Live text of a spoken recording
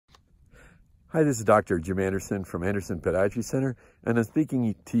Hi, this is Dr. Jim Anderson from Anderson Podiatry Center, and I'm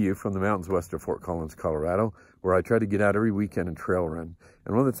speaking to you from the mountains west of Fort Collins, Colorado, where I try to get out every weekend and trail run.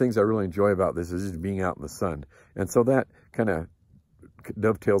 And one of the things I really enjoy about this is just being out in the sun. And so that kind of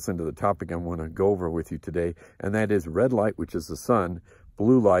dovetails into the topic I want to go over with you today, and that is red light, which is the sun,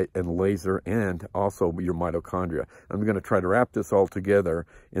 blue light, and laser, and also your mitochondria. I'm going to try to wrap this all together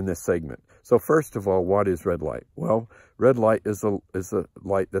in this segment. So first of all, what is red light? Well, red light is the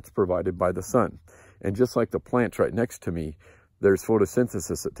light that's provided by the sun. And just like the plants right next to me, there's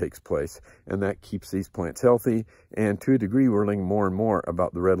photosynthesis that takes place, and that keeps these plants healthy. And to a degree, we're learning more and more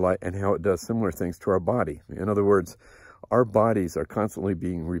about the red light and how it does similar things to our body. In other words, our bodies are constantly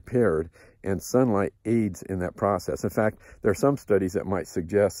being repaired, and sunlight aids in that process. In fact, there are some studies that might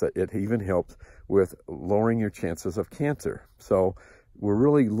suggest that it even helps with lowering your chances of cancer. So we're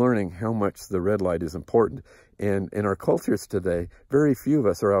really learning how much the red light is important. And in our cultures today, very few of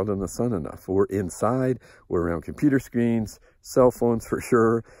us are out in the sun enough. We're inside, we're around computer screens, cell phones for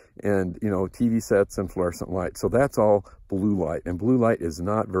sure, and TV sets and fluorescent light. So that's all blue light, and blue light is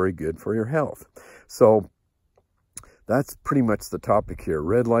not very good for your health. So that's pretty much the topic here,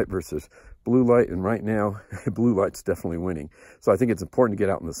 red light versus blue light. And right now, blue light's definitely winning. So I think it's important to get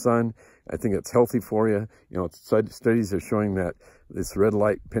out in the sun. I think it's healthy for you. Studies are showing that this red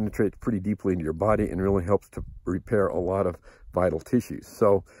light penetrates pretty deeply into your body and really helps to repair a lot of vital tissues.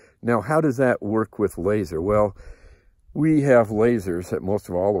 So now, how does that work with laser? Well, we have lasers at most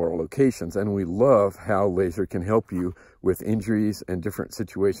of all of our locations, and we love how laser can help you with injuries and different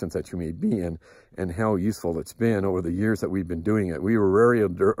situations that you may be in, and how useful it's been over the years that we've been doing it. We were very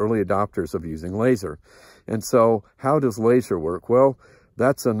early adopters of using laser. And so how does laser work? Well,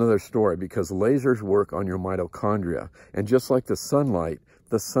 that's another story, because lasers work on your mitochondria. And just like the sunlight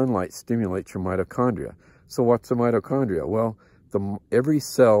stimulates your mitochondria. So what's a mitochondria? Well, every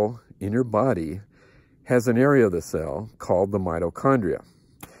cell in your body has an area of the cell called the mitochondria.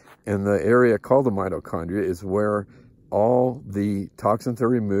 And the area called the mitochondria is where all the toxins are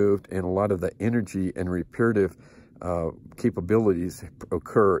removed and a lot of the energy and reparative capabilities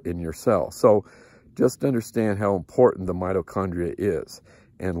occur in your cell. So just understand how important the mitochondria is.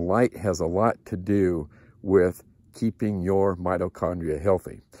 And light has a lot to do with keeping your mitochondria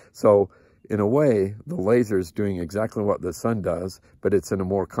healthy. So in a way, the laser is doing exactly what the sun does, but it's in a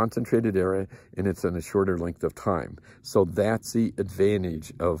more concentrated area and it's in a shorter length of time. So that's the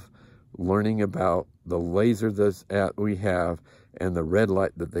advantage of learning about the laser that we have and the red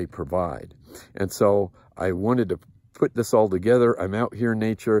light that they provide. And so I wanted to put this all together. I'm out here in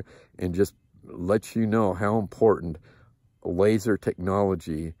nature and just let you know how important laser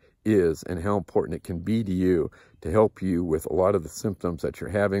technology is and how important it can be to you to help you with a lot of the symptoms that you're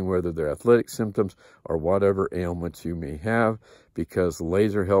having, whether they're athletic symptoms or whatever ailments you may have, because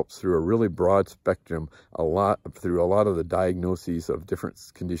laser helps through a really broad spectrum, through a lot of the diagnoses of different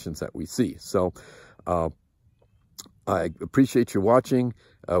conditions that we see. So I appreciate you watching.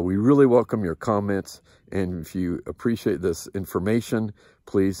 We really welcome your comments, and if you appreciate this information,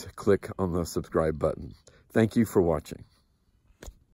 please click on the subscribe button. Thank you for watching.